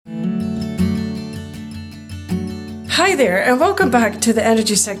Hi there, and welcome back to the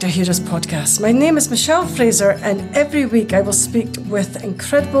Energy Sector Heroes podcast. My name is Michelle Fraser, and every week I will speak with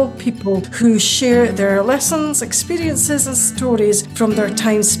incredible people who share their lessons, experiences, and stories from their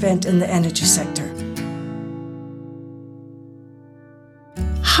time spent in the energy sector.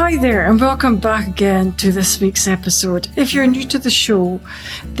 Hi there, and welcome back again to this week's episode. If you're new to the show,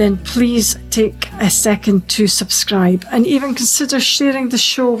 then please take a second to subscribe and even consider sharing the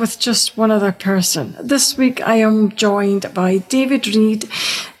show with just one other person. This week I am joined by David Reid.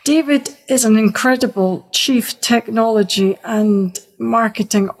 David is an incredible Chief Technology and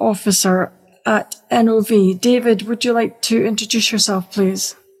Marketing Officer at NOV. David, would you like to introduce yourself,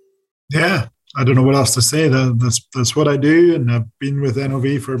 please? Yeah. I don't know what else to say. That's what I do, and I've been with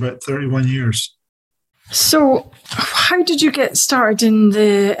NOV for about 31 years. So how did you get started in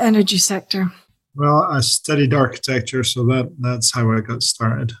the energy sector? Well, I studied architecture, so that's how I got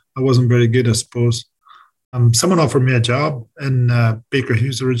started. I wasn't very good, I suppose. Someone offered me a job in Baker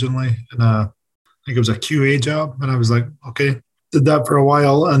Hughes originally, and I think it was a QA job, and I was like, okay. Did that for a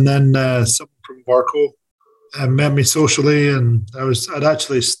while, and then someone from Varco met me socially, and I'd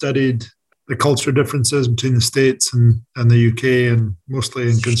actually studied the culture differences between the States and the UK, and mostly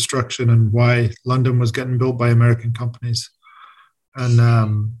in construction, and why London was getting built by American companies. And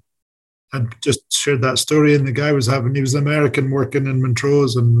I just shared that story, and the guy he was an American working in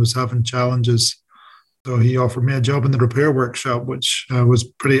Montrose and was having challenges. So he offered me a job in the repair workshop, which was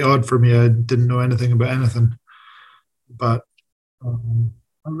pretty odd for me. I didn't know anything about anything. But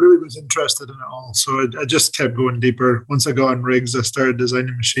I really was interested in it all. So I just kept going deeper. Once I got on rigs, I started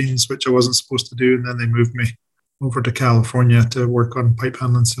designing machines, which I wasn't supposed to do. And then they moved me over to California to work on pipe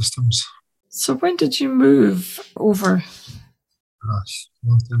handling systems. So when did you move over? Gosh, a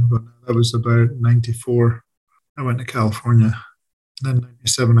long time ago now. That was about 94. I went to California. And then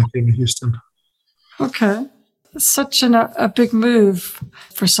 97, I came to Houston. Okay. It's such a big move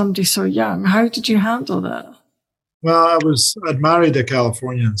for somebody so young. How did you handle that? Well, I'd married a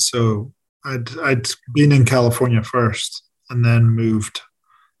Californian, so I'd been in California first and then moved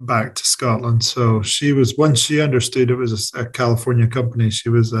back to Scotland. So once she understood it was a California company, she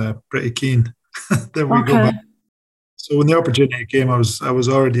was pretty keen that we go back. So when the opportunity came, I was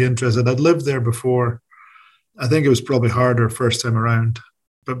already interested. I'd lived there before. I think it was probably harder first time around,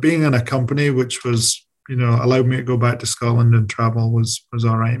 but being in a company which was, allowed me to go back to Scotland and travel was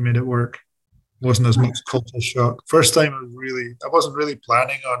all right. It made it work. Wasn't as much culture shock. First time I wasn't really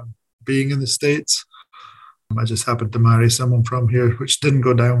planning on being in the States. I just happened to marry someone from here, which didn't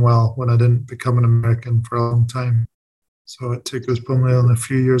go down well when I didn't become an American for a long time. So it was probably only a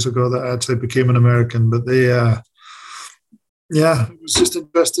few years ago that I actually became an American. But it was just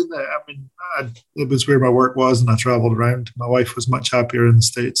interesting. It was where my work was, and I traveled around. My wife was much happier in the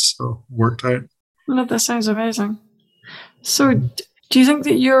States, so it worked out. Well, that sounds amazing. So do you think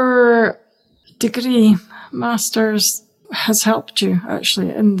that your degree, master's, has helped you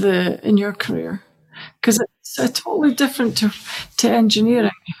actually in your career? Because it's totally different to engineering,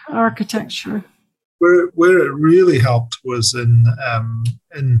 architecture. Where it really helped was in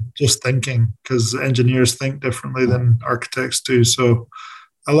just thinking, because engineers think differently than architects do. So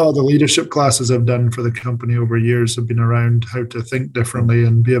a lot of the leadership classes I've done for the company over years have been around how to think differently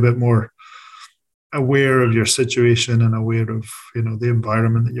and be a bit more aware of your situation and aware of the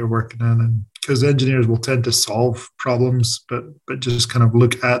environment that you're working in. And because engineers will tend to solve problems, but just kind of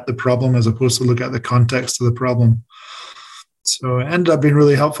look at the problem as opposed to look at the context of the problem. So it ended up being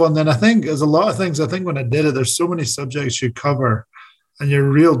really helpful. And then I think there's a lot of things, when I did it, there's so many subjects you cover and you're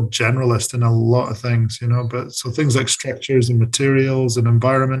a real generalist in a lot of things, but so things like structures and materials and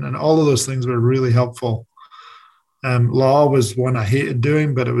environment and all of those things were really helpful. Law was one I hated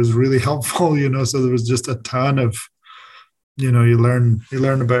doing, but it was really helpful, so there was just a ton of, you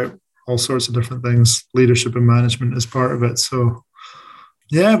learn about all sorts of different things. Leadership and management is part of it. So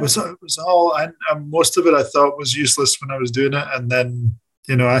yeah, it was all, and most of it I thought was useless when I was doing it. And then,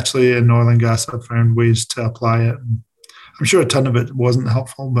 actually in oil and gas, I found ways to apply it. And I'm sure a ton of it wasn't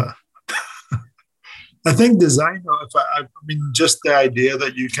helpful, but I think design, just the idea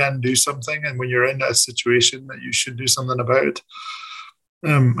that you can do something, and when you're in a situation that you should do something about it.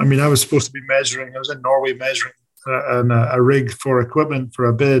 I was supposed to be measuring. I was in Norway measuring a rig for equipment for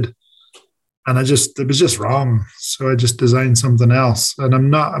a bid, and it was just wrong. So I just designed something else. And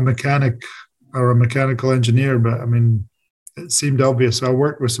I'm not a mechanic or a mechanical engineer, but it seemed obvious. So I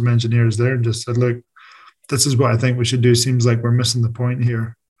worked with some engineers there and just said, look, this is what I think we should do. Seems like we're missing the point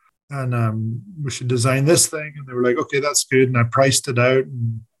here. And we should design this thing. And they were like, okay, that's good. And I priced it out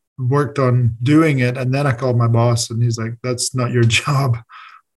and worked on doing it. And then I called my boss and he's like, that's not your job.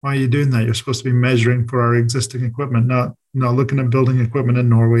 Why are you doing that? You're supposed to be measuring for our existing equipment, not looking at building equipment in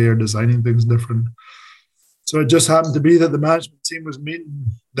Norway or designing things different. So it just happened to be that the management team was meeting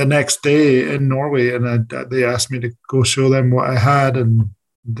the next day in Norway, and they asked me to go show them what I had. And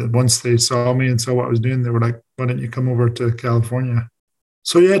once they saw me and saw what I was doing, they were like, "Why don't you come over to California?"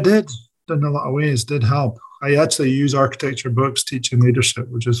 So yeah, it did. In a lot of ways, did help. I actually use architecture books teaching leadership,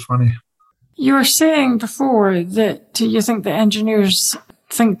 which is funny. You were saying before that you think that engineers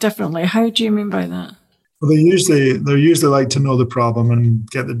think differently. How do you mean by that? Well, they usually like to know the problem and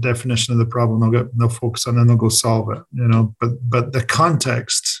get the definition of the problem. They'll focus on it and they'll go solve it, But the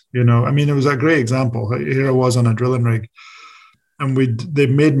context, I mean, it was a great example. Here I was on a drilling rig, and they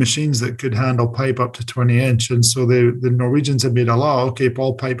made machines that could handle pipe up to 20-inch, and so the Norwegians had made a law. Okay,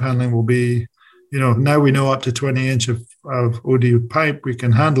 all pipe handling will be, now we know up to 20-inch of OD pipe we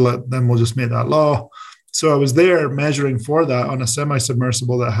can handle it. Then we'll just make that law. So I was there measuring for that on a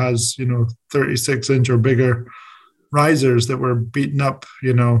semi-submersible that has, 36-inch or bigger risers that were beating up,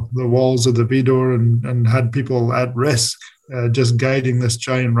 the walls of the V-door and had people at risk just guiding this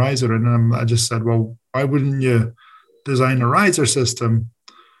giant riser. And I just said, well, why wouldn't you design a riser system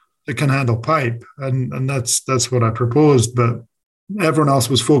that can handle pipe? And that's what I proposed. But everyone else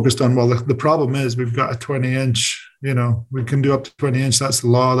was focused on, well, the problem is we've got a 20-inch, we can do up to 20-inch. That's the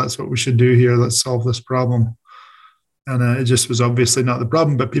law. That's what we should do here. Let's solve this problem. And it just was obviously not the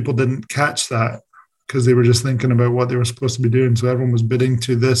problem, but people didn't catch that because they were just thinking about what they were supposed to be doing. So everyone was bidding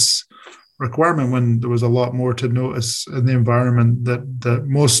to this requirement when there was a lot more to notice in the environment that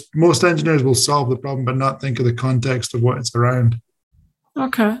most engineers will solve the problem, but not think of the context of what it's around.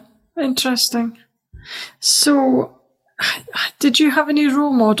 Okay, interesting. So did you have any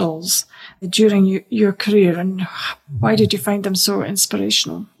role models during your career, and why did you find them so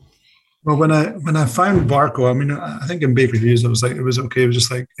inspirational? Well, when I found Barco, I mean, I think in Baker Hughes, it was okay. It was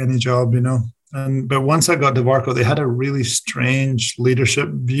just like any job, but once I got to Barco, they had a really strange leadership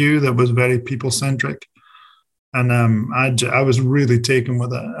view that was very people-centric. And I was really taken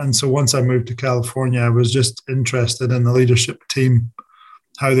with it. And so once I moved to California, I was just interested in the leadership team,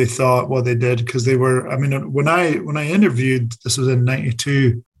 how they thought, what they did, because they were, I mean, when I interviewed, this was in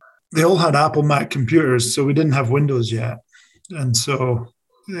 92, they all had Apple Mac computers, so we didn't have Windows yet. And so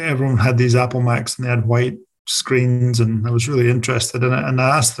everyone had these Apple Macs and they had white screens, and I was really interested in it. And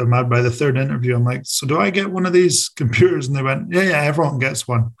I asked them by the third interview, I'm like, so do I get one of these computers? And they went, yeah, everyone gets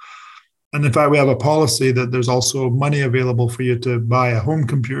one. And in fact, we have a policy that there's also money available for you to buy a home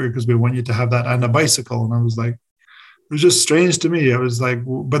computer because we want you to have that and a bicycle. And I was like, it was just strange to me. I was like,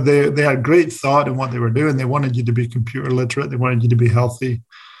 but they had great thought in what they were doing. They wanted you to be computer literate. They wanted you to be healthy.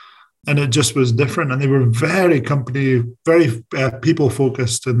 And it just was different. And they were very people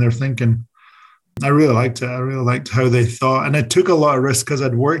focused in their thinking. I really liked it. I really liked how they thought. And I took a lot of risk because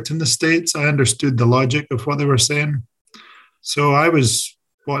I'd worked in the States. I understood the logic of what they were saying. So I was,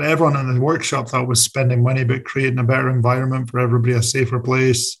 what everyone in the workshop thought was spending money, but creating a better environment for everybody, a safer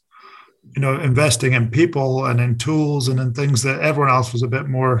place, investing in people and in tools and in things that everyone else was a bit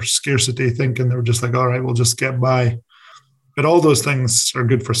more scarcity thinking. They were just like, all right, we'll just get by. But all those things are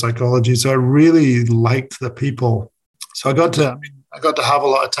good for psychology. So I really liked the people. So I got to have a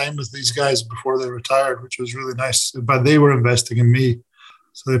lot of time with these guys before they retired, which was really nice. But they were investing in me.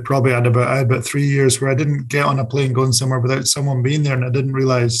 So they probably had about 3 years where I didn't get on a plane going somewhere without someone being there. And I didn't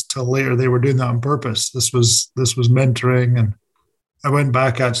realize till later they were doing that on purpose. This was mentoring. And I went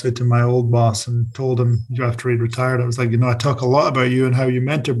back actually to my old boss and told him, after he'd retired, I was like, I talk a lot about you and how you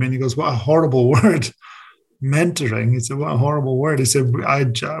mentored me. And he goes, what a horrible word. Mentoring. He said, what a horrible word. He said,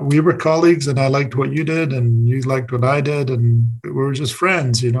 we were colleagues and I liked what you did and you liked what I did and we were just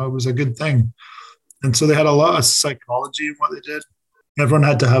friends, it was a good thing. And so they had a lot of psychology in what they did. Everyone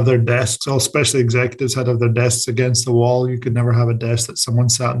had to have their desks, especially executives had to have their desks against the wall. You could never have a desk that someone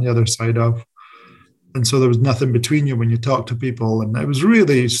sat on the other side of. And so there was nothing between you when you talked to people. And it was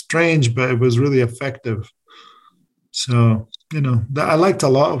really strange, but it was really effective. So, I liked a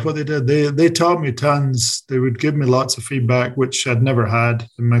lot of what they did. They taught me tons. They would give me lots of feedback, which I'd never had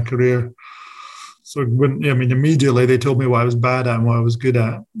in my career. So immediately they told me what I was bad at and what I was good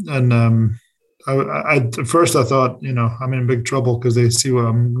at. And at first I thought, I'm in big trouble because they see what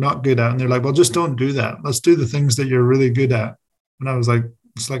I'm not good at. And they're like, well, just don't do that. Let's do the things that you're really good at. And I was like,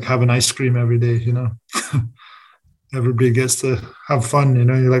 it's like having ice cream every day, Everybody gets to have fun,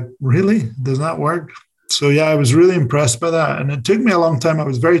 You're like, really? Does that work? So, yeah, I was really impressed by that. And it took me a long time. I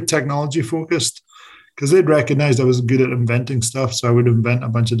was very technology focused because they'd recognized I was good at inventing stuff. So I would invent a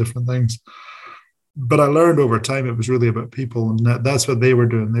bunch of different things. But I learned over time it was really about people, and that's what they were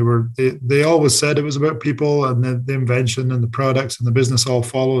doing. They always said it was about people, and the invention and the products and the business all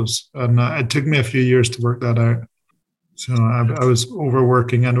follows. And it took me a few years to work that out. So I was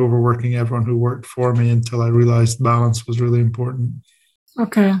overworking everyone who worked for me until I realized balance was really important.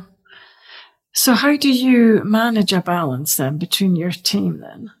 Okay. So how do you manage a balance then between your team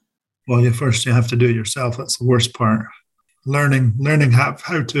then? Well, first you have to do it yourself. That's the worst part. Learning how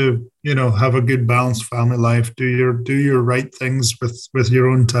to, have a good balanced family life, do your right things with your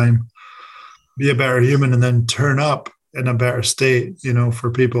own time, be a better human, and then turn up in a better state, for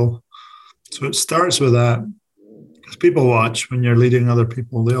people. So it starts with that. Because people watch when you're leading other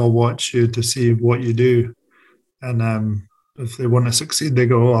people, they all watch you to see what you do. And if they want to succeed, they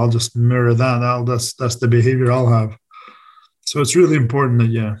go, oh, I'll just mirror that. That's the behavior I'll have. So it's really important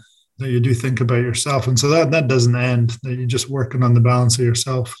that you do think about yourself. And so that doesn't end, that you're just working on the balance of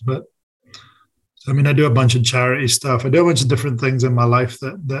yourself. But I mean, I do a bunch of charity stuff. I do a bunch of different things in my life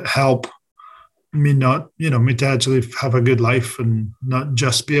that help me me to actually have a good life and not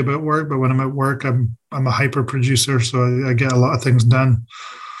just be about work. But when I'm at work, I'm a hyper producer. So I get a lot of things done.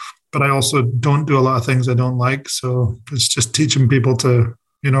 But I also don't do a lot of things I don't like. So it's just teaching people to,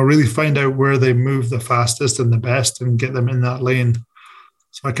 really find out where they move the fastest and the best and get them in that lane.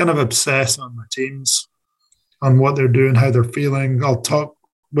 So I kind of obsess on my teams, on what they're doing, how they're feeling. I'll talk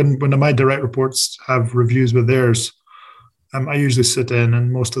when my direct reports have reviews with theirs. I usually sit in,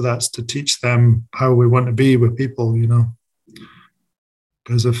 and most of that's to teach them how we want to be with people,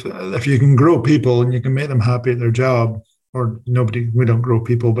 because if you can grow people and you can make them happy at their job, or we don't grow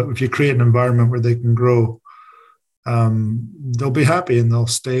people, but if you create an environment where they can grow, they'll be happy and they'll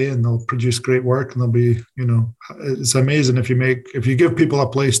stay and they'll produce great work, and they'll be, it's amazing if you give people a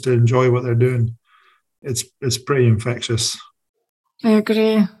place to enjoy what they're doing. It's pretty infectious. I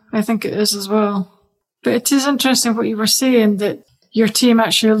agree. I think it is as well. But it is interesting what you were saying, that your team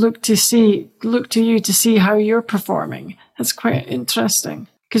actually look to you to see how you're performing. That's quite interesting,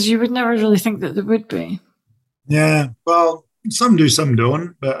 because you would never really think that they would be. Yeah, well, some do, some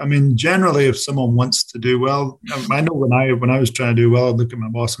don't. But I mean, generally, if someone wants to do well, I know when I was trying to do well, I'd look at my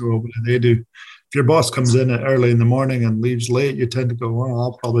boss and go, what do they do? If your boss comes in early in the morning and leaves late, you tend to go, well,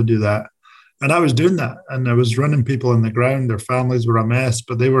 I'll probably do that. And I was doing that, and I was running people on the ground. Their families were a mess,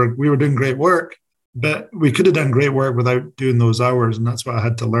 but we were doing great work. But we could have done great work without doing those hours. And that's what I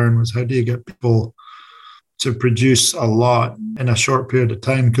had to learn, was how do you get people to produce a lot in a short period of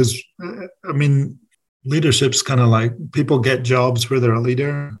time? Because, leadership's kind of like people get jobs where they're a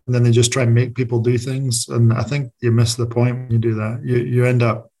leader, and then they just try and make people do things. And I think you miss the point when you do that. You end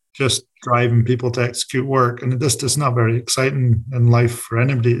up just driving people to execute work. And it's not very exciting in life for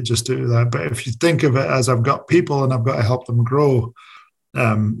anybody to just do that. But if you think of it as I've got people and I've got to help them grow,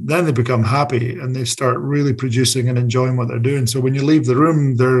 then they become happy and they start really producing and enjoying what they're doing. So when you leave the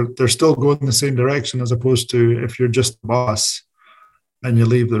room, they're still going in the same direction, as opposed to if you're just the boss and you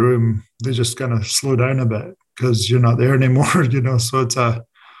leave the room, they just kind of slow down a bit because you're not there anymore, So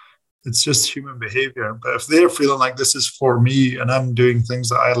it's just human behavior. But if they're feeling like this is for me and I'm doing things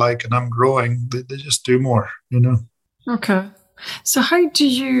that I like and I'm growing, they just do more, Okay. So how do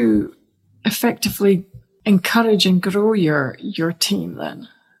you effectively encourage and grow your team then?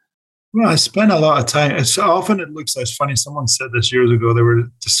 Well, I spend a lot of time. It looks like it's funny. Someone said this years ago. They were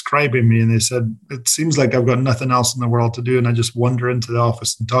describing me and they said, it seems like I've got nothing else in the world to do and I just wander into the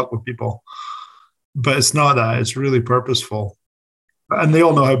office and talk with people. But it's not that. It's really purposeful. And they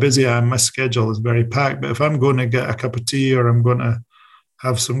all know how busy I am. My schedule is very packed. But if I'm going to get a cup of tea, or I'm going to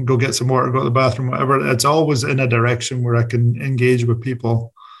go get some water, go to the bathroom, whatever, it's always in a direction where I can engage with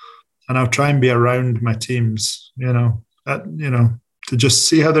people. And I'll try and be around my teams, to just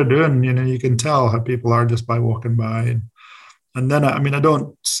see how they're doing. You can tell how people are just by walking by. And then, I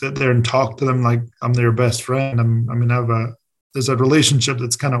don't sit there and talk to them like I'm their best friend. There's a relationship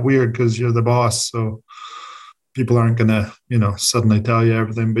that's kind of weird because you're the boss. So people aren't going to, suddenly tell you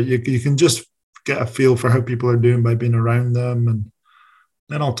everything. But you can just get a feel for how people are doing by being around them. And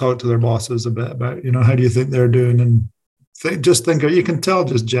then I'll talk to their bosses a bit about, how do you think they're doing? And you can tell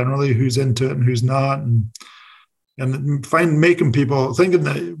just generally who's into it and who's not, and making people thinking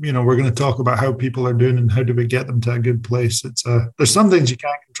that, we're going to talk about how people are doing and how do we get them to a good place. There's some things you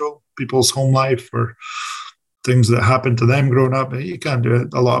can't control, people's home life or things that happen to them growing up. You can't do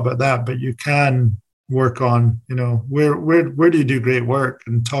a lot about that, but you can work on, where do you do great work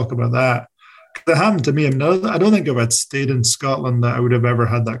and talk about that. That happened to me. I don't think if I'd stayed in Scotland that I would have ever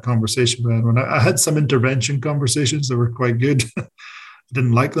had that conversation with anyone. I had some intervention conversations that were quite good. I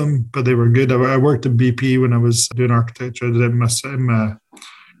didn't like them, but they were good. I worked in BP when I was doing architecture. I did it in my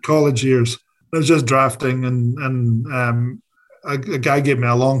college years. I was just drafting, and a guy gave me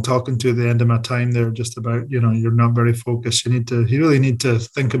a long talking to at the end of my time there, just about, you're not very focused. You really need to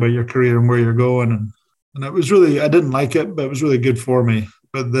think about your career and where you're going. And it was really, I didn't like it, but it was really good for me.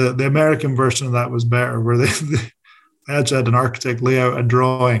 But the American version of that was better, where I actually had an architect lay out a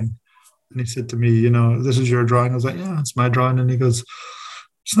drawing, and he said to me, this is your drawing. I was like, yeah, it's my drawing. And he goes,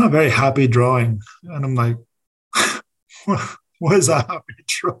 it's not a very happy drawing. And I'm like, what is a happy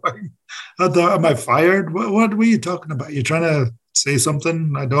drawing? Am I fired? What were you talking about? You're trying to say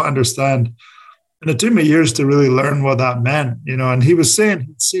something I don't understand. And it took me years to really learn what that meant, And he was saying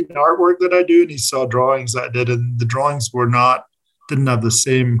he'd seen artwork that I do, and he saw drawings that I did, and the drawings didn't have the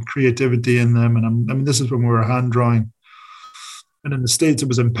same creativity in them. And this is when we were hand drawing. And in the States, it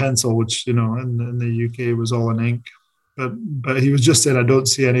was in pencil, which, in the UK, it was all in ink. But he was just saying, I don't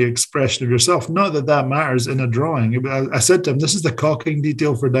see any expression of yourself. Not that matters in a drawing. I said to him, this is the caulking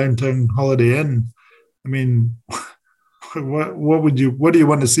detail for Downtown Holiday Inn. I mean, what do you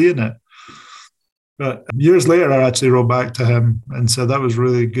want to see in it? But years later, I actually wrote back to him and said that was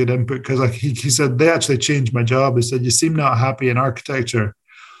really good input, because he said, they actually changed my job. He said, you seem not happy in architecture,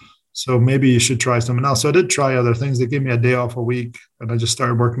 so maybe you should try something else. So I did try other things. They gave me a day off a week, and I just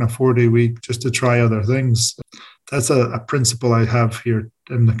started working a 4-day week just to try other things. That's a principle I have here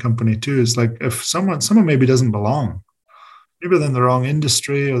in the company too. Is like, if someone maybe doesn't belong, maybe they're in the wrong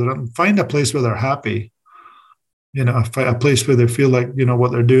industry, or find a place where they're happy. A place where they feel like,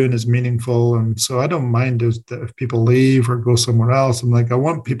 what they're doing is meaningful. And so I don't mind if people leave or go somewhere else. I'm like, I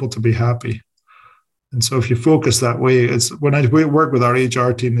want people to be happy. And so if you focus that way, it's when I work with our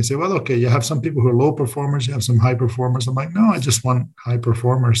HR team, they say, well, okay, you have some people who are low performers, you have some high performers. I'm like, no, I just want high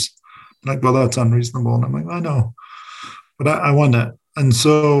performers. I'm like, well, that's unreasonable. And I'm like, I know, but I want it. And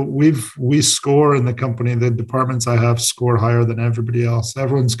so we score in the company, the departments I have score higher than everybody else.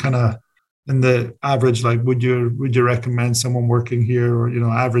 Everyone's kind of in the average, like, would you recommend someone working here? Or,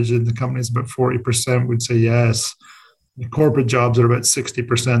 average in the company is about 40% would say yes. The corporate jobs are about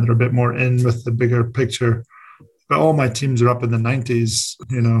 60%. They're a bit more in with the bigger picture. But all my teams are up in the 90s.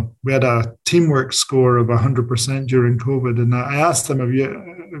 We had a teamwork score of 100% during COVID. And I asked them, have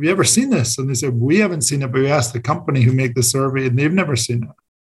you ever seen this? And they said, we haven't seen it, but we asked the company who make the survey, and they've never seen it.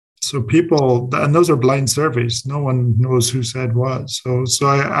 So people, and those are blind surveys. No one knows who said what. So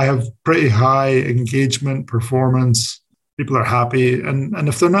I have pretty high engagement, performance. People are happy. And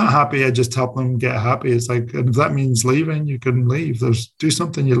if they're not happy, I just help them get happy. It's like, and if that means leaving, you can leave. Do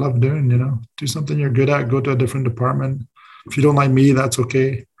something you love doing, do something you're good at, go to a different department. If you don't like me, that's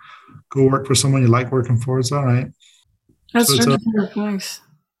okay. Go work for someone you like working for. It's all right. That's really good advice.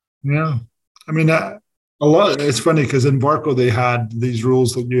 Yeah. I mean, it's funny because in Varco, they had these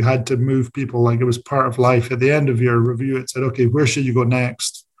rules that you had to move people like it was part of life. At the end of your review, it said, okay, where should you go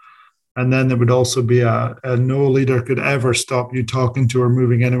next? And then there would also be a no leader could ever stop you talking to or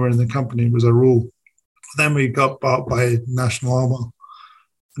moving anywhere in the company. It was a rule. Then we got bought by National Alma,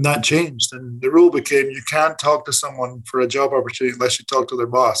 and that changed. And the rule became you can't talk to someone for a job opportunity unless you talk to their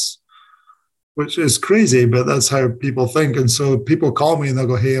boss, which is crazy, but that's how people think. And so people call me and they'll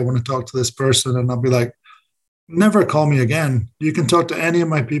go, hey, I want to talk to this person. And I'll be like, never call me again. You can talk to any of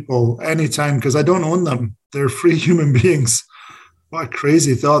my people anytime because I don't own them. They're free human beings. What a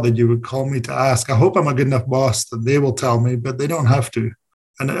crazy thought that you would call me to ask. I hope I'm a good enough boss that they will tell me, but they don't have to.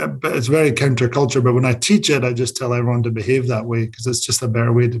 But it's very counterculture. But when I teach it, I just tell everyone to behave that way because it's just a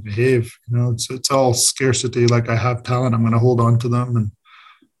better way to behave. It's all scarcity. Like I have talent, I'm going to hold on to them, and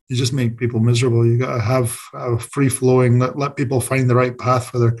you just make people miserable. You got to have a free flowing. Let people find the right path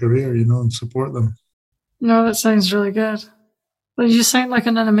for their career, and support them. No, that sounds really good. Well, you sound like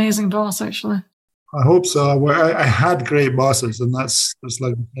an amazing boss, actually. I hope so. I had great bosses, and that's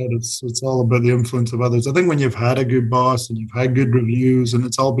like I said, it's all about the influence of others. I think when you've had a good boss and you've had good reviews and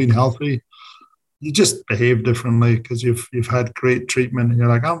it's all been healthy, you just behave differently because you've had great treatment, and you're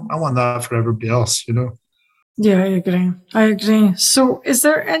like, I want that for everybody else, Yeah, I agree. So is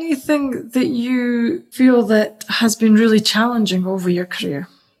there anything that you feel that has been really challenging over your career?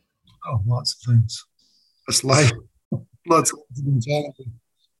 Oh, lots of things. It's life. Lots of things have been challenging.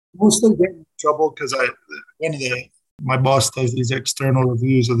 Mostly getting in trouble because my boss does these external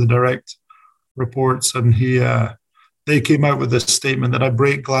reviews of the direct reports, and they came out with this statement that I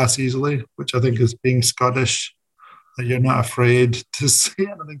break glass easily, which I think is being Scottish, that you're not afraid to say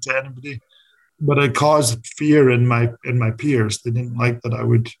anything to anybody. But it caused fear in my peers. They didn't like that I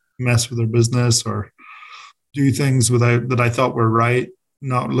would mess with their business or do things that I thought were right,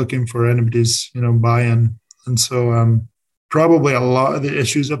 not looking for anybody's buy-in. And so probably a lot of the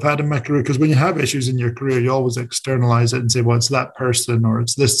issues I've had in my career, because when you have issues in your career, you always externalize it and say, well, it's that person or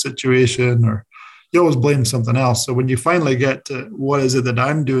it's this situation or you always blame something else. So when you finally get to what is it that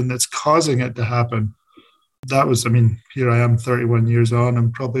I'm doing that's causing it to happen, that was, I mean, here I am 31 years on,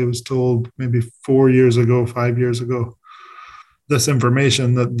 and probably was told maybe 4 years ago, 5 years ago, this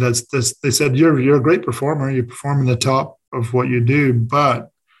information that's this. They said, you're a great performer. You perform in the top of what you do, but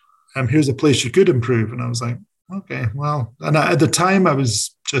here's a place you could improve. And I was like, okay, well, and at the time I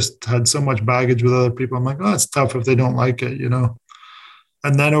was just had so much baggage with other people. I'm like, oh, it's tough if they don't like it, you know?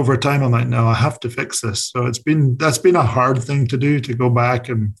 And then over time, I'm like, no, I have to fix this. So that's been a hard thing to do, to go back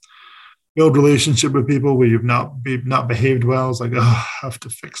and build relationship with people where you've not behaved well. It's like, oh, I have to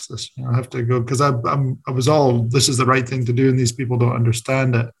fix this. You know, I have to go, because I was all, this is the right thing to do, and these people don't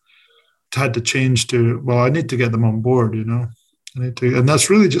understand it. It had to change to, well, I need to get them on board, you know. I need to, and that's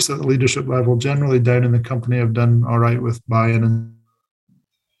really just at the leadership level. Generally, down in the company, I've done all right with buy-in. And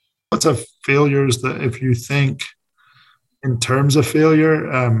lots of failures that, if you think in terms of failure,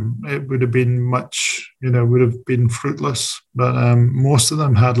 it would have been much, you know, would have been fruitless. But most of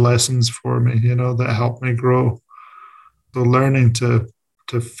them had lessons for me, you know, that helped me grow. So learning to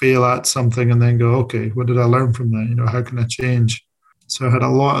fail at something and then go, okay, what did I learn from that? You know, how can I change? So I had a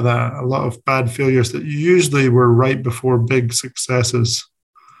lot of that, a lot of bad failures that usually were right before big successes.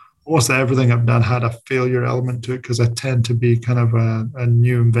 Almost everything I've done had a failure element to it, because I tend to be kind of a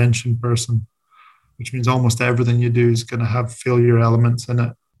new invention person, which means almost everything you do is going to have failure elements in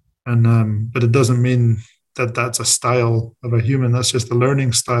it. And but it doesn't mean that that's a style of a human. That's just a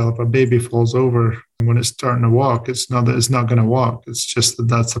learning style. If a baby falls over when it's starting to walk, it's not that it's not going to walk. It's just that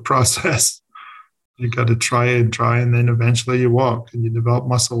that's the process. You got to try, and then eventually you walk, and you develop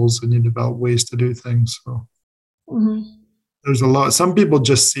muscles, and you develop ways to do things. So there's a lot. Some people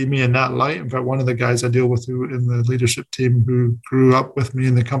just see me in that light. In fact, one of the guys I deal with in the leadership team, who grew up with me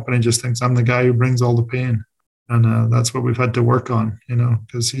in the company, just thinks I'm the guy who brings all the pain. And that's what we've had to work on, you know,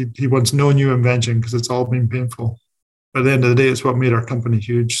 because he wants no new invention, because it's all been painful. But at the end of the day, it's what made our company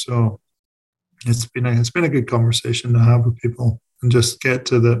huge. So it's been a good conversation to have with people, and just get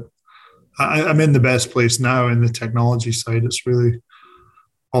to the. I'm in the best place now in the technology side. It's really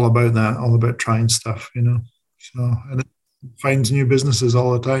all about that, all about trying stuff, you know. So, and it finds new businesses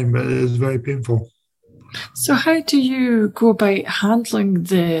all the time, but it is very painful. So how do you go about handling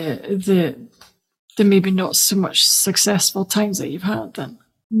the maybe not so much successful times that you've had then?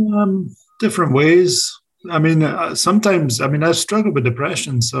 Different ways. I mean, sometimes, I mean, I struggle with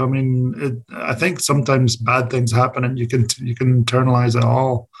depression. So, I mean, I think sometimes bad things happen, and you can internalize it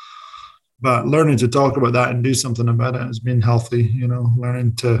all. But learning to talk about that and do something about it has been healthy, you know,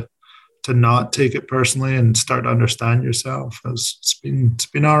 learning to not take it personally and start to understand yourself. It's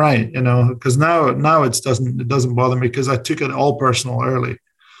been all right, you know, because now it doesn't bother me, because I took it all personal early.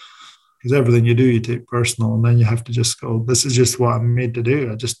 Because everything you do, you take personal, and then you have to just go, this is just what I'm made to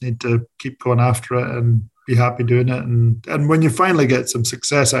do. I just need to keep going after it and be happy doing it. And when you finally get some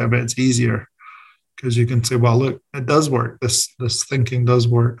success out of it, it's easier, because you can say, well, look, it does work. This thinking does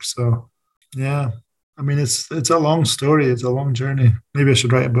work. So, yeah, I mean, it's a long story. It's a long journey. Maybe I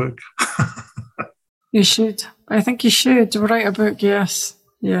should write a book. You should. I think you should write a book. Yes,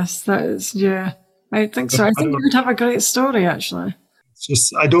 that is. Yeah, I think so. I think you would have a great story, actually. It's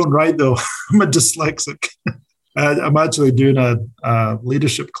just I don't write though. I'm a dyslexic. I'm actually doing a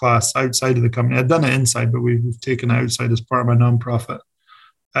leadership class outside of the company. I've done it inside, but we've taken it outside as part of my nonprofit.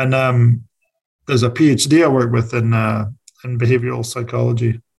 And there's a PhD I work with in behavioral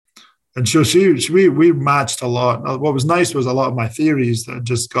psychology. And so we matched a lot. What was nice was a lot of my theories that had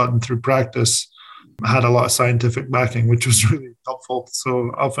just gotten through practice had a lot of scientific backing, which was really helpful.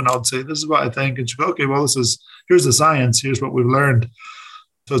 So often I would say, this is what I think. And she'd go, okay, well, here's the science. Here's what we've learned.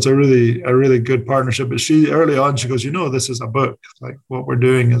 So it's a really good partnership. But she, early on, she goes, you know, this is a book. Like, what we're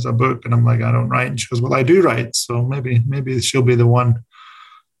doing is a book. And I'm like, I don't write. And she goes, well, I do write. So maybe she'll be the one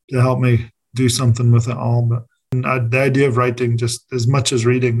to help me do something with it all. But the idea of writing, just as much as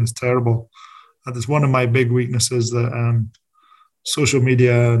reading, is terrible. That's one of my big weaknesses, that social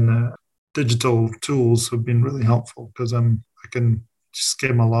media and digital tools have been really helpful, because I can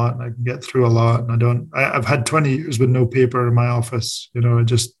skim a lot and I can get through a lot. And I've had 20 years with no paper in my office. You know, I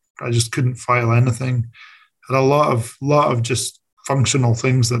just couldn't file anything. Had a lot of just functional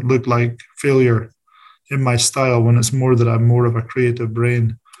things that look like failure in my style, when it's more that I'm more of a creative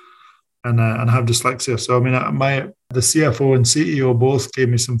brain. And I have dyslexia. So, I mean, the CFO and CEO both gave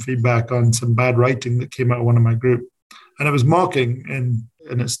me some feedback on some bad writing that came out of one of my group. And it was mocking in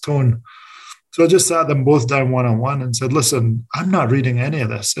its tone. So I just sat them both down one-on-one and said, listen, I'm not reading any of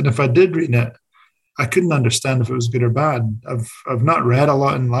this. And if I did read it, I couldn't understand if it was good or bad. I've not read a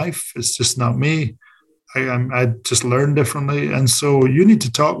lot in life. It's just not me. I just learn differently. And so you need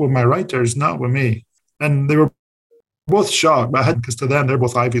to talk with my writers, not with me. And they were both shocked, but I had, because to them, they're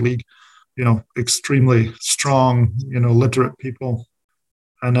both Ivy League, extremely strong, literate people.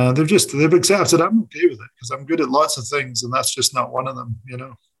 And they've accepted I'm okay with it because I'm good at lots of things, and that's just not one of them.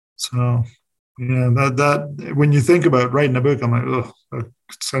 So yeah, that when you think about writing a book, I'm like, oh, that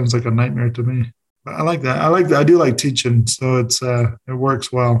sounds like a nightmare to me. But I like that. I like that. I do like teaching, so it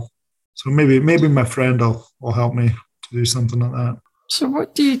works well. So maybe my friend will help me to do something like that. So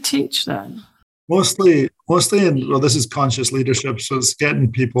what do you teach then? Mostly this is conscious leadership. So it's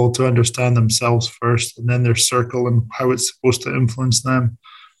getting people to understand themselves first, and then their circle and how it's supposed to influence them,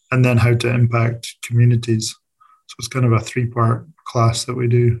 and then how to impact communities. So it's kind of a 3-part class that we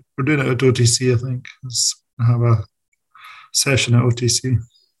do. We're doing it at OTC, I think. I have a session at OTC.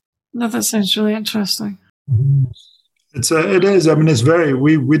 No, that sounds really interesting. Mm-hmm. It is. I mean, it's very.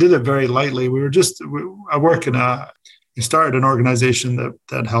 We did it very lightly. I started an organization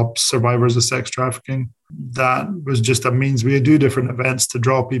that helps survivors of sex trafficking. That was just a means. We do different events to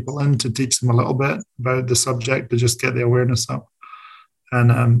draw people in, to teach them a little bit about the subject, to just get the awareness up.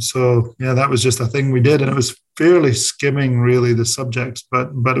 And so, yeah, that was just a thing we did. And it was fairly skimming, really, the subjects,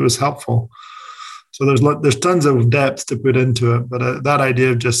 but it was helpful. So there's tons of depth to put into it. But that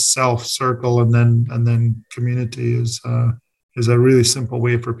idea of just self-circle and then community is a really simple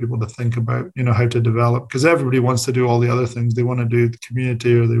way for people to think about, how to develop. Because everybody wants to do all the other things. They want to do the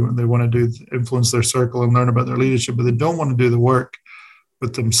community, or they want to influence their circle and learn about their leadership, but they don't want to do the work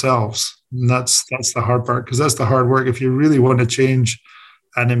with themselves. And that's the hard part, because that's the hard work. If you really want to change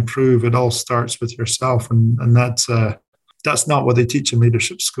and improve, it all starts with yourself. And that's not what they teach in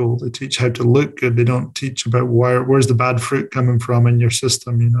leadership school. They teach how to look good. They don't teach about where's the bad fruit coming from in your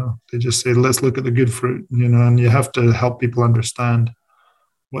system. They just say, let's look at the good fruit, and you have to help people understand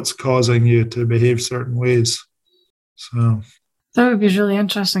what's causing you to behave certain ways. So that would be really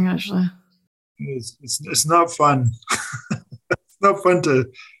interesting, actually. It's not fun. It's not fun to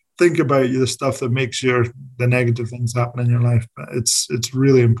think about the stuff that makes the negative things happen in your life, but it's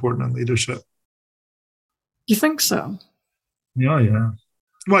really important in leadership. You think so? Yeah.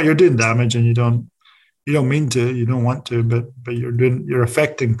 Well, you're doing damage, and you don't mean to, you don't want to, but you're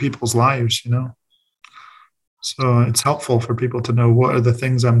affecting people's lives, So it's helpful for people to know what are the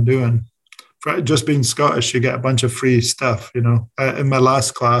things I'm doing. For just being Scottish, you get a bunch of free stuff, in my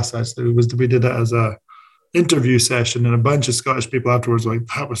last class, actually, we did it as a interview session, and a bunch of Scottish people afterwards were like,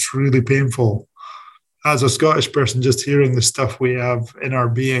 that was really painful. As a Scottish person, just hearing the stuff we have in our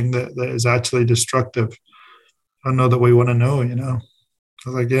being that is actually destructive. I don't know that we want to know, I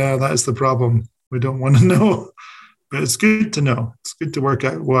was like, yeah, that is the problem. We don't want to know, but it's good to know. It's good to work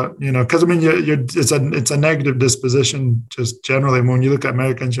out what, because I mean, it's a negative disposition just generally. When you look at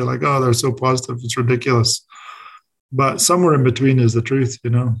Americans, you're like, oh, they're so positive. It's ridiculous. But somewhere in between is the truth,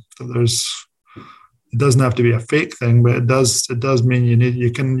 that it doesn't have to be a fake thing, but it does mean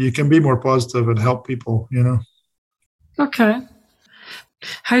you can be more positive and help people, Okay.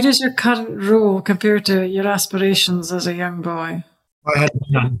 How does your current role compare to your aspirations as a young boy? I had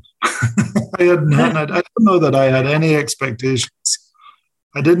none. I had none. I don't know that I had any expectations.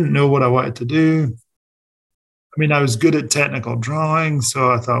 I didn't know what I wanted to do. I mean, I was good at technical drawing,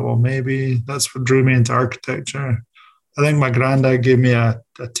 so I thought, well, maybe that's what drew me into architecture. I think my granddad gave me a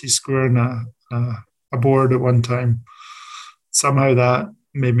T-square and a board at one time. Somehow that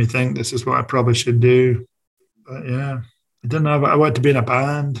made me think this is what I probably should do. But yeah. I wanted to be in a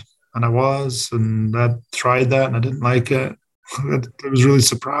band, and I was, and I tried that, and I didn't like it. I was really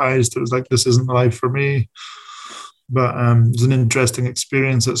surprised. It was like, this isn't the life for me. But it was an interesting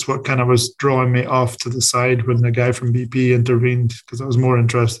experience. It's what kind of was drawing me off to the side when the guy from BP intervened, because I was more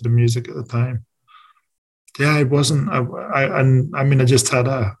interested in music at the time. Yeah, I wasn't. I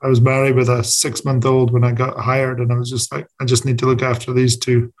was married with a 6-month-old when I got hired, and I was just like, I just need to look after these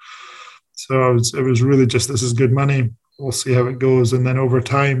two. So it was really just, this is good money. We'll see how it goes. And then over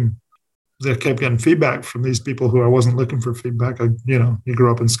time, I kept getting feedback from these people who I wasn't looking for feedback. You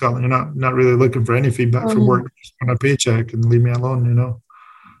grew up in Scotland. You're not really looking for any feedback from work on a paycheck, and leave me alone,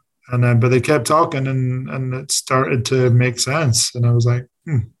 And but they kept talking, and it started to make sense. And I was like,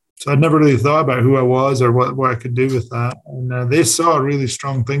 So I'd never really thought about who I was or what I could do with that. And they saw really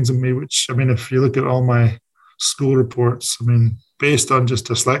strong things in me, which, I mean, if you look at all my school reports, I mean, based on just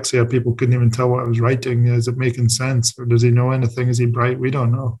dyslexia, people couldn't even tell what I was writing. Is it making sense? Or does he know anything? Is he bright? We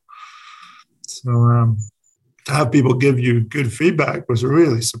don't know. So to have people give you good feedback was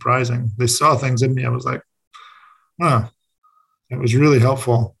really surprising. They saw things in me. I was like, wow, it was really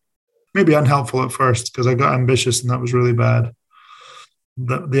helpful. Maybe unhelpful at first, because I got ambitious, and that was really bad.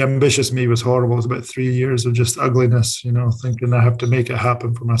 the ambitious me was horrible. It was about 3 years of just ugliness, thinking I have to make it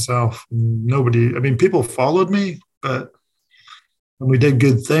happen for myself. And nobody, I mean, people followed me, but and we did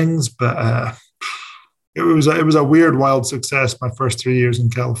good things, but it was a weird, wild success. My first 3 years in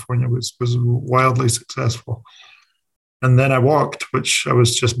California was wildly successful. And then I walked, which I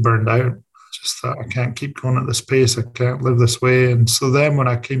was just burned out. Just thought, I can't keep going at this pace. I can't live this way. And so then when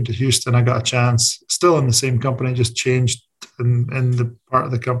I came to Houston, I got a chance, still in the same company, just changed in the part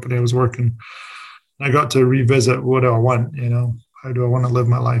of the company I was working. And I got to revisit, what do I want? How do I want to live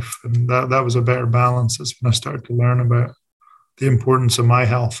my life? And that was a better balance. That's when I started to learn about the importance of my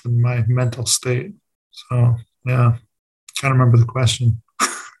health and my mental state. So, yeah, can't remember the question.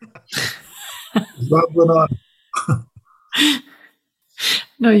 What's going on?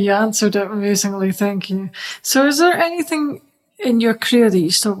 No, you answered it amazingly. Thank you. So is there anything in your career that you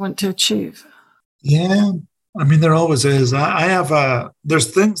still want to achieve? Yeah, I mean, there always is.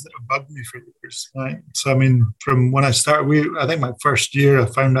 There's things that have bugged me for years, right? So, I mean, from when I started, I think my first year I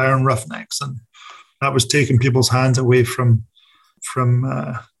found iron roughnecks, and that was taking people's hands away from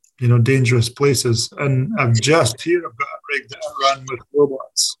dangerous places. And I've got a rig that I run with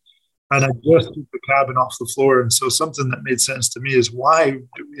robots. And I just took the cabin off the floor. And so something that made sense to me is, why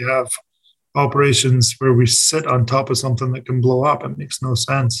do we have operations where we sit on top of something that can blow up? It makes no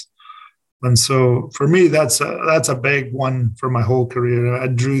sense. And so for me, that's a big one for my whole career. I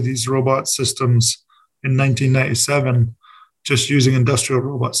drew these robot systems in 1997, just using industrial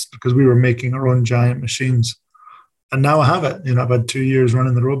robots, because we were making our own giant machines. And now I have it. I've had 2 years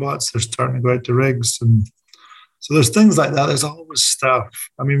running the robots. They're starting to go out to rigs. And so there's things like that. There's always stuff.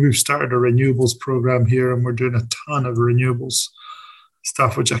 I mean, we've started a renewables program here, and we're doing a ton of renewables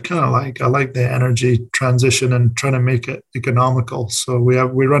stuff, which I kind of like. I like the energy transition and trying to make it economical. So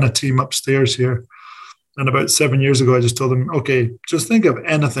we run a team upstairs here. And about 7 years ago, I just told them, okay, just think of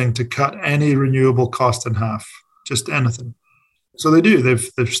anything to cut any renewable cost in half, just anything. So they do.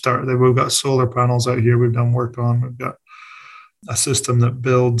 They've started. We've got solar panels out here we've done work on. We've got a system that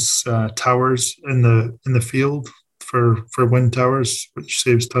builds towers in the field for wind towers, which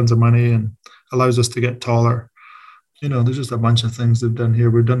saves tons of money and allows us to get taller. There's just a bunch of things they've done here.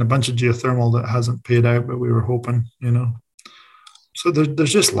 We've done a bunch of geothermal that hasn't paid out, but we were hoping. So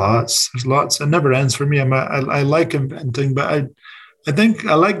there's just lots. There's lots. It never ends for me. I like inventing, but I think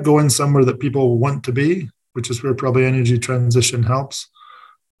I like going somewhere that people want to be, which is where probably energy transition helps.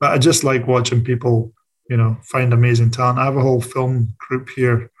 But I just like watching people find amazing talent. I have a whole film group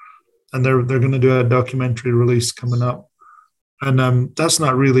here, and they're going to do a documentary release coming up. And that's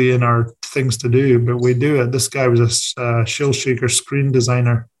not really in our things to do, but we do it. This guy was a shill shaker screen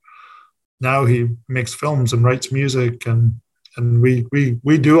designer. Now he makes films and writes music, and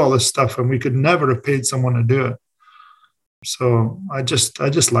we do all this stuff, and we could never have paid someone to do it. So I just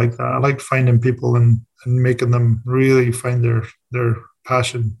like that. I like finding people and making them really find their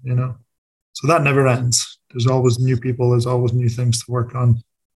passion, So that never ends. There's always new people. There's always new things to work on.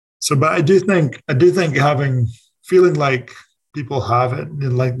 So, but I do think feeling like people have it,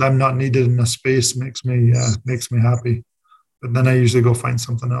 like I'm not needed in a space, makes me happy. But then I usually go find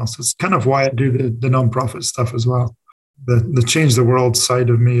something else. It's kind of why I do the nonprofit stuff as well. The change the world side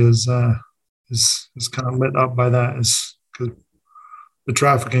of me is kind of lit up by that. Is because the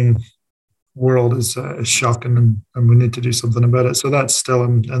trafficking world is shocking, and we need to do something about it. So that's still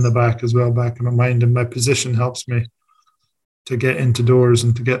in the back as well, back in my mind. And my position helps me to get into doors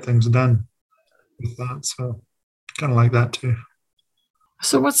and to get things done with that. So kind of like that too.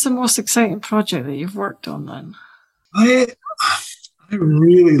 So what's the most exciting project that you've worked on then? I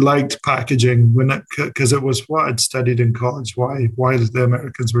really liked packaging because it was what I'd studied in college. Why the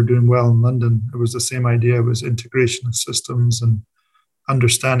Americans were doing well in London. It was the same idea. It was integration of systems and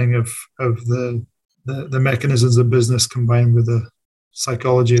understanding of the mechanisms of business combined with the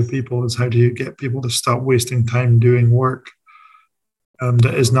psychology of people. Is how do you get people to stop wasting time doing work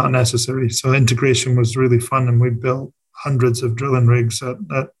that is not necessary. So integration was really fun, and we built hundreds of drilling rigs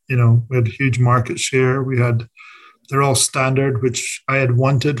we had huge market share. They're all standard, which I had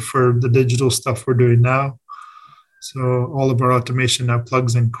wanted for the digital stuff we're doing now. So all of our automation now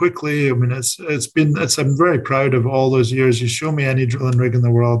plugs in quickly. I mean, I'm very proud of all those years. You show me any drilling rig in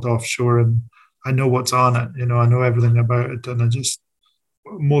the world offshore, and I know what's on it. I know everything about it. And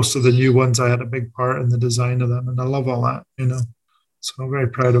most of the new ones, I had a big part in the design of them, and I love all that, So I'm very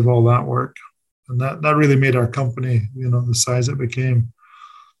proud of all that work. And that really made our company, the size it became.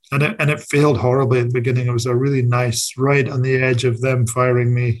 And it failed horribly at the beginning. It was a really nice, right on the edge of them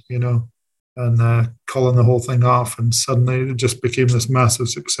firing me, and calling the whole thing off. And suddenly it just became this massive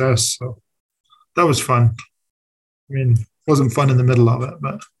success. So that was fun. I mean, wasn't fun in the middle of it,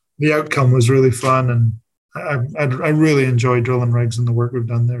 but the outcome was really fun, and I really enjoy drilling rigs and the work we've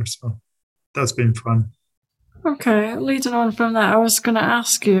done there. So that's been fun. Okay, leading on from that, I was going to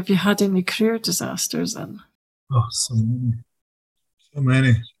ask you if you had any career disasters then. Oh, so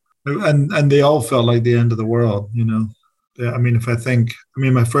many, and they all felt like the end of the world. Yeah, I mean,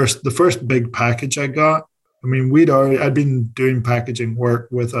 the first big package I got. I mean, I'd been doing packaging work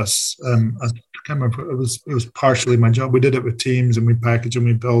with us. I can't remember. It was partially my job. We did it with teams, and we package and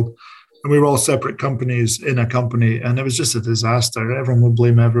we build, and we were all separate companies in a company, and it was just a disaster. Everyone would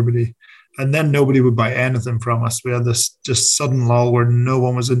blame everybody, and then nobody would buy anything from us. We had this just sudden lull where no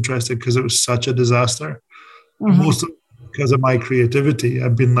one was interested because it was such a disaster. Mm-hmm. Most of it because of my creativity.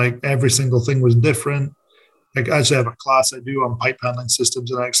 I've been like, every single thing was different. Like, I actually have a class I do on pipe handling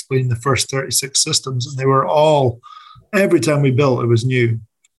systems, and I explain the first 36 systems, and they were all, every time we built, it was new.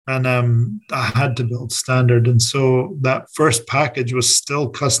 And I had to build standard. And so that first package was still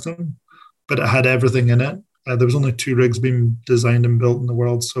custom, but it had everything in it. There was only 2 rigs being designed and built in the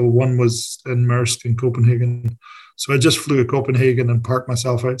world. So one was in Maersk in Copenhagen. So I just flew to Copenhagen and parked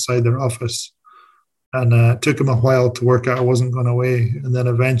myself outside their office. And it took them a while to work out I wasn't going away. And then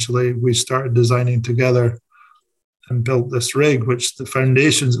eventually we started designing together and built this rig, which the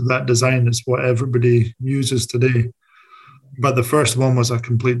foundations of that design is what everybody uses today. But the first one was a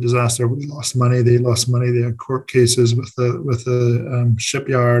complete disaster. We lost money. They lost money. They had court cases with the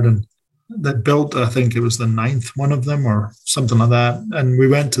shipyard, and they built, I think it was the 9th one of them or something like that. And we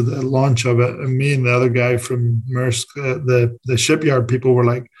went to the launch of it, and me and the other guy from Maersk, the shipyard people were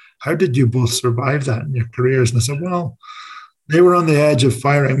like, "How did you both survive that in your careers?" And I said, "Well, they were on the edge of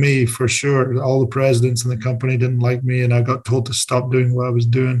firing me for sure. All the presidents in the company didn't like me, and I got told to stop doing what I was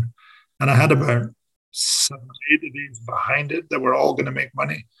doing. And I had about 7 or 8 of these behind it that were all going to make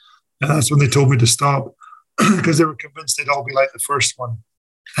money. And that's when they told me to stop because they were convinced they'd all be like the first one.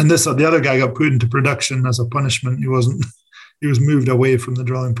 And the other guy got put into production as a punishment. He was moved away from the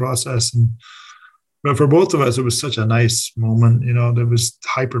drilling process. But for both of us, it was such a nice moment. There was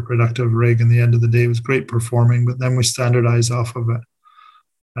hyper productive rig, and the end of the day it was great performing, but then we standardized off of it.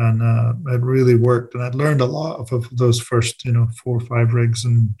 And it really worked. And I'd learned a lot of those first, 4 or 5 rigs,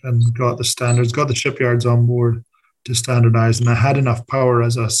 and got the standards, got the shipyards on board to standardize. And I had enough power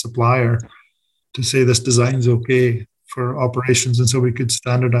as a supplier to say this design's okay for operations. And so we could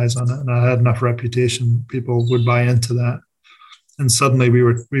standardize on it. And I had enough reputation, people would buy into that. And suddenly we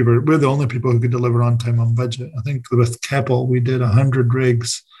were the only people who could deliver on time, on budget. I think with Keppel, we did 100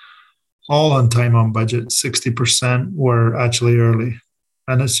 rigs, all on time, on budget. 60% were actually early.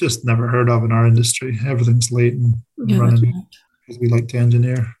 And it's just never heard of in our industry. Everything's late and running because we like to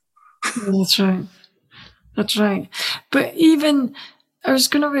engineer. Yeah, that's right. That's right. But even, I was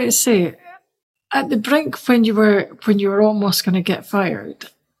going to say, at the brink when you were almost going to get fired,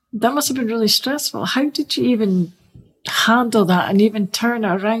 that must have been really stressful. How did you even handle that and even turn it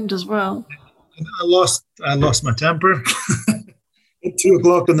around as well? I lost my temper. At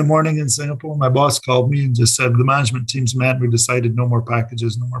 2:00 in the morning in Singapore, my boss called me and just said, "The management team's met. We decided no more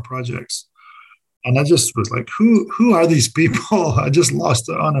packages, no more projects." And I just was like, who are these people? I just lost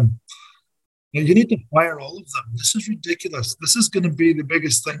it on him. You need to fire all of them. This is ridiculous. This is going to be the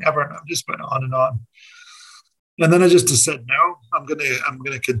biggest thing ever. And I just went on and on. And then I just said, no, I'm going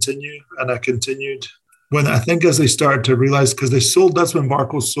to continue. And I continued. When I think as they started to realize, because that's when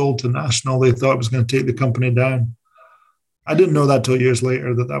Barco sold to National, they thought it was going to take the company down. I didn't know that till years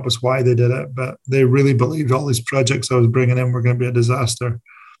later that was why they did it, but they really believed all these projects I was bringing in were going to be a disaster.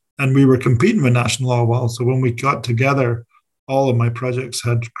 And we were competing with National Oil well. So when we got together, all of my projects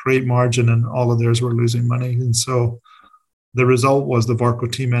had great margin and all of theirs were losing money. And so the result was the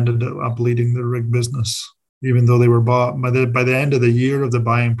Barco team ended up leading the rig business, even though they were bought. By the end of the year of the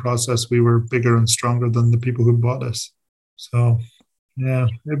buying process, we were bigger and stronger than the people who bought us. So, yeah,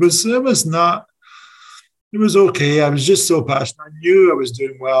 it was okay. I was just so passionate. I knew I was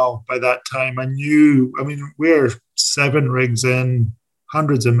doing well by that time. We're 7 rigs in,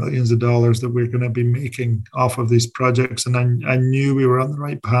 hundreds of millions of dollars that we're going to be making off of these projects. And I knew we were on the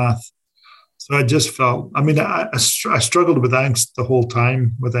right path. So I just felt, I struggled with angst the whole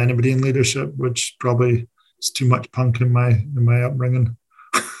time with anybody in leadership, which probably is too much punk in my upbringing.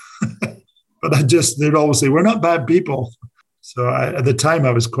 But they'd always say, "We're not bad people." So at the time,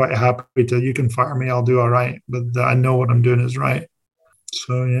 I was quite happy you can fire me, I'll do all right. But I know what I'm doing is right.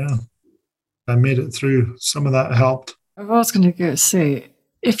 So, yeah, I made it through. Some of that helped. I was going to say,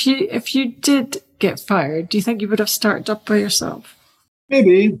 if you did get fired, do you think you would have started up by yourself?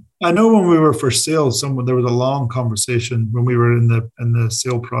 Maybe. I know when we were for sale, there was a long conversation when we were in the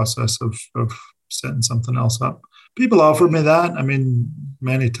sale process of setting something else up. people offer me that. I mean,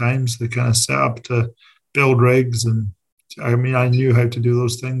 many times they kind of set up to build rigs, and I mean, I knew how to do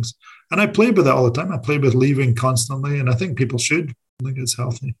those things, and I played with it all the time. I played with leaving constantly, and I think people should. I think it's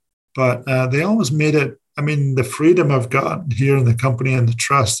healthy, but they always made it. I mean, the freedom I've got here in the company and the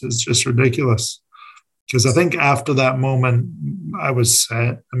trust is just ridiculous. Because I think after that moment, I was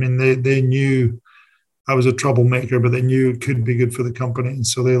set. I mean, they knew I was a troublemaker, but they knew it could be good for the company, and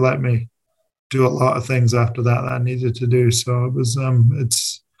so they let me do a lot of things after that I needed to do. So it was,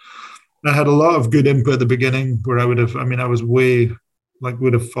 I had a lot of good input at the beginning where I would have, I mean, I was way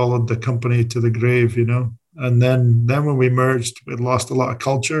would have followed the company to the grave, you know. And then when we merged, it lost a lot of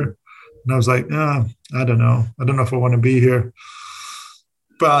culture, and I was like, I don't know if I want to be here.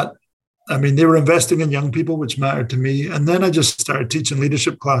 But I mean, they were investing in young people, which mattered to me. And then I just started teaching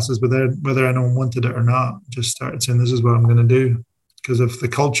leadership classes whether anyone wanted it or not. Just started saying, this is what I'm going to do. Because if the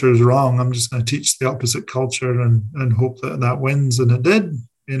culture is wrong, I'm just going to teach the opposite culture and hope that wins. And it did.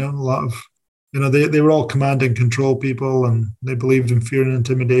 You know, a lot of, you know, they were all command and control people, and they believed in fear and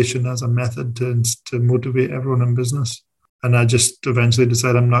intimidation as a method to motivate everyone in business. And I just eventually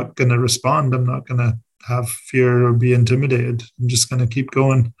decided I'm not going to respond. I'm not going to have fear or be intimidated. I'm just going to keep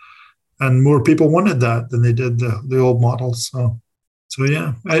going. And more people wanted that than they did the old models. So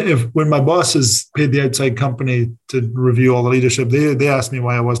yeah, when my bosses paid the outside company to review all the leadership, they asked me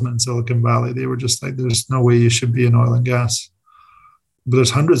why I wasn't in Silicon Valley. They were just like, there's no way you should be in oil and gas. But there's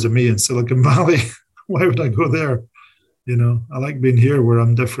hundreds of me in Silicon Valley. Why would I go there? You know, I like being here where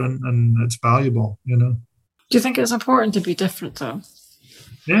I'm different and it's valuable, you know. Do you think it's important to be different, though?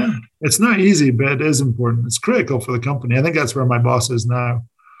 Yeah, it's not easy, but it is important. It's critical for the company. I think that's where my boss is now.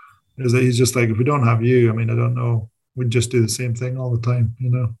 Is that he's just like, if we don't have you, I mean, I don't know, we'd just do the same thing all the time,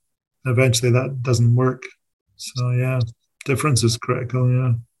 you know. Eventually that doesn't work. So yeah, difference is critical,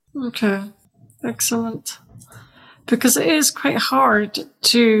 yeah. Okay, excellent. Because it is quite hard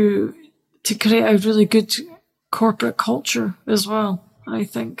to create a really good corporate culture as well, I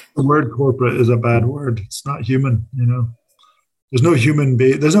think. The word corporate is a bad word. It's not human, you know. There's no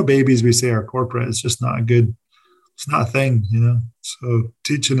there's no babies we say are corporate. It's just not it's not a thing, you know. So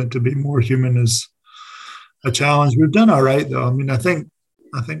teaching it to be more human is a challenge. We've done all right, though. I mean, I think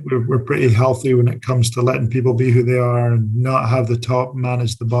we're pretty healthy when it comes to letting people be who they are and not have the top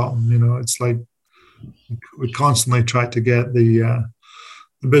manage the bottom. You know, it's like we constantly try to get the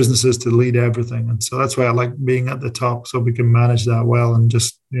businesses to lead everything, and so that's why I like being at the top, so we can manage that well and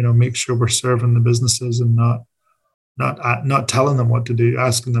just, you know, make sure we're serving the businesses and not telling them what to do,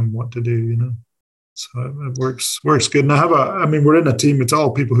 asking them what to do. You know. So it works good. And I mean, we're in a team. It's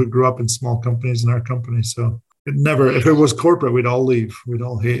all people who grew up in small companies in our company. So if it was corporate, we'd all leave. We'd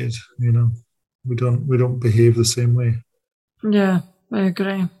all hate it. You know, we don't behave the same way. Yeah, I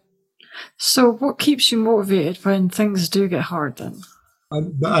agree. So what keeps you motivated when things do get hard then?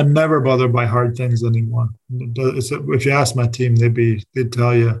 I'm never bothered by hard things anymore. If you ask my team, they'd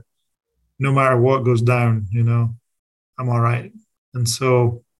tell you, no matter what goes down, you know, I'm all right. And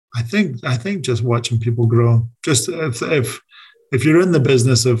so I think just watching people grow, just if you're in the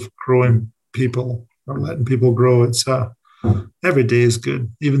business of growing people or letting people grow, it's every day is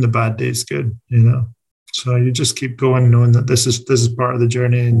good, even the bad day is good, you know. So you just keep going, knowing that this is part of the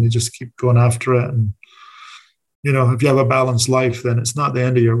journey, and you just keep going after it. And you know, if you have a balanced life, then it's not the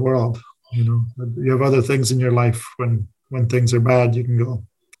end of your world. You know, you have other things in your life when things are bad, you can go,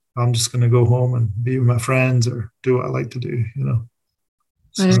 I'm just going to go home and be with my friends or do what I like to do, you know.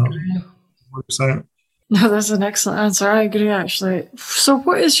 So, I agree. Works out. No, that's an excellent answer. I agree, actually. So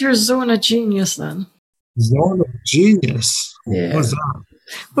what is your zone of genius then? Zone of genius? Yeah. What's that?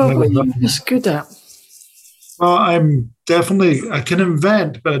 Well, what are you most good at? Well, I can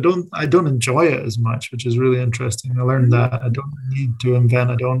invent, but I don't enjoy it as much, which is really interesting. I learned that I don't need to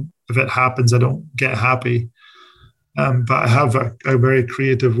invent. If it happens, I don't get happy. But I have a very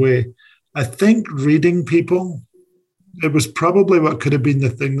creative way. I think reading people, it was probably what could have been the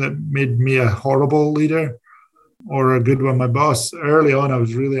thing that made me a horrible leader or a good one. My boss, early on, I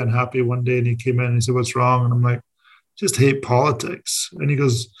was really unhappy one day, and he came in and he said, "What's wrong?" And I'm like, "Just hate politics." And he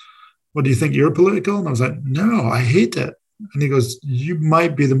goes, "What, do you think you're political?" And I was like, "No, I hate it." And he goes, "You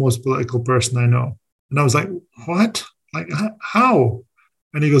might be the most political person I know." And I was like, "What? Like, how?"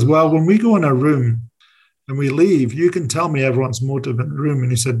 And he goes, "Well, when we go in a room and we leave, you can tell me everyone's motive in the room."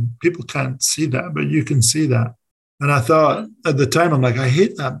 And he said, "People can't see that, but you can see that." And I thought at the time, I'm like, I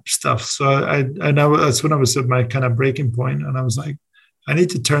hate that stuff. So that's when I was at my kind of breaking point. And I was like, I need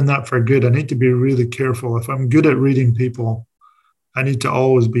to turn that for good. I need to be really careful. If I'm good at reading people, I need to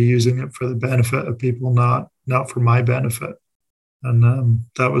always be using it for the benefit of people, not for my benefit. And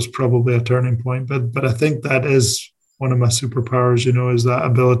that was probably a turning point. But I think that is one of my superpowers, is that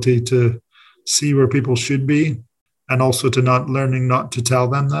ability to see where people should be, and also to learning not to tell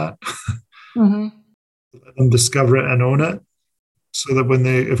them that. Mm-hmm. Let them discover it and own it. So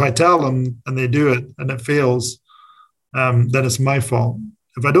that if I tell them and they do it and it fails, then it's my fault.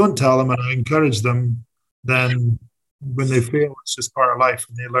 If I don't tell them and I encourage them, then when they fail, it's just part of life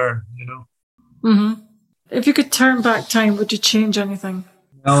and they learn, Mm-hmm. If you could turn back time, would you change anything?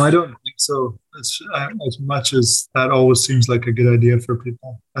 No, I don't think so. As much as that always seems like a good idea for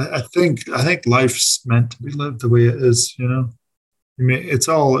people. I think life's meant to be lived the way it is, I mean, it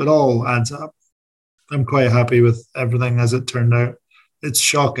all adds up. I'm quite happy with everything as it turned out. It's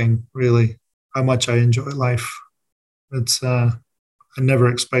shocking, really, how much I enjoy life. I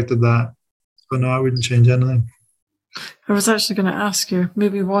never expected that. But no, I wouldn't change anything. I was actually going to ask you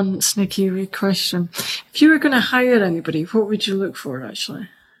maybe one sneaky wee question. If you were going to hire anybody, what would you look for, actually?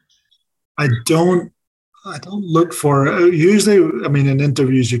 I don't look for, usually, I mean, in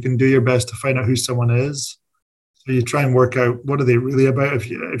interviews, you can do your best to find out who someone is. So you try and work out what are they really about. If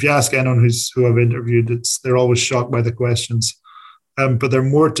you ask anyone who I've interviewed, they're always shocked by the questions. But they're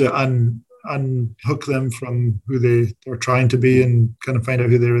more to unhook them from who they're trying to be and kind of find out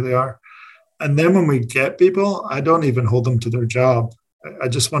who they really are. And then when we get people, I don't even hold them to their job. I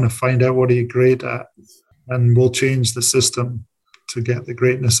just want to find out what are you great at, and we'll change the system to get the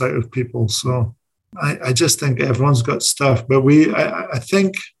greatness out of people. So I just think everyone's got stuff, but I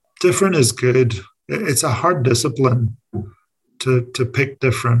think different is good. It's a hard discipline to pick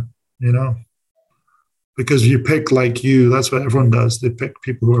different, because you pick like you. That's what everyone does. They pick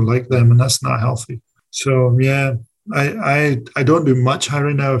people who are like them, and that's not healthy. So yeah. I don't do much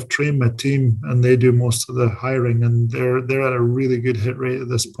hiring now. I've trained my team and they do most of the hiring, and they're at a really good hit rate at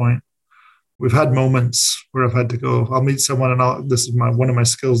this point. We've had moments where I've had to go, I'll meet someone and this is one of my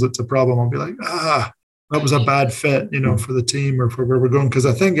skills that's a problem. I'll be like, that was a bad fit, for the team or for where we're going. Because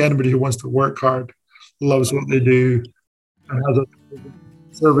I think anybody who wants to work hard, loves what they do, and has a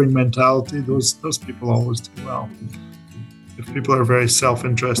serving mentality, those people always do well. If people are very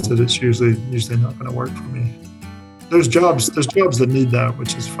self-interested, it's usually not going to work for me. There's jobs that need that,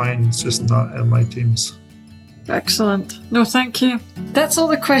 which is fine. It's just not in my teams. Excellent. No, thank you. That's all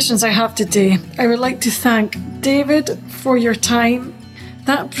the questions I have today. I would like to thank David for your time.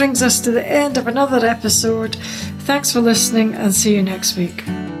 That brings us to the end of another episode. Thanks for listening, and see you next week.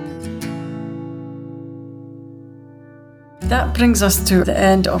 That brings us to the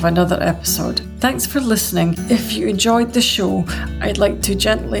end of another episode. Thanks for listening. If you enjoyed the show, I'd like to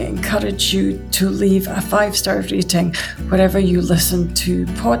gently encourage you to leave a 5-star rating wherever you listen to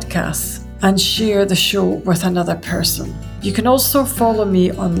podcasts, and share the show with another person. You can also follow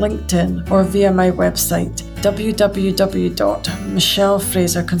me on LinkedIn or via my website,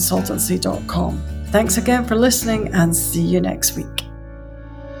 www.michellefraserconsultancy.com. Thanks again for listening, and see you next week.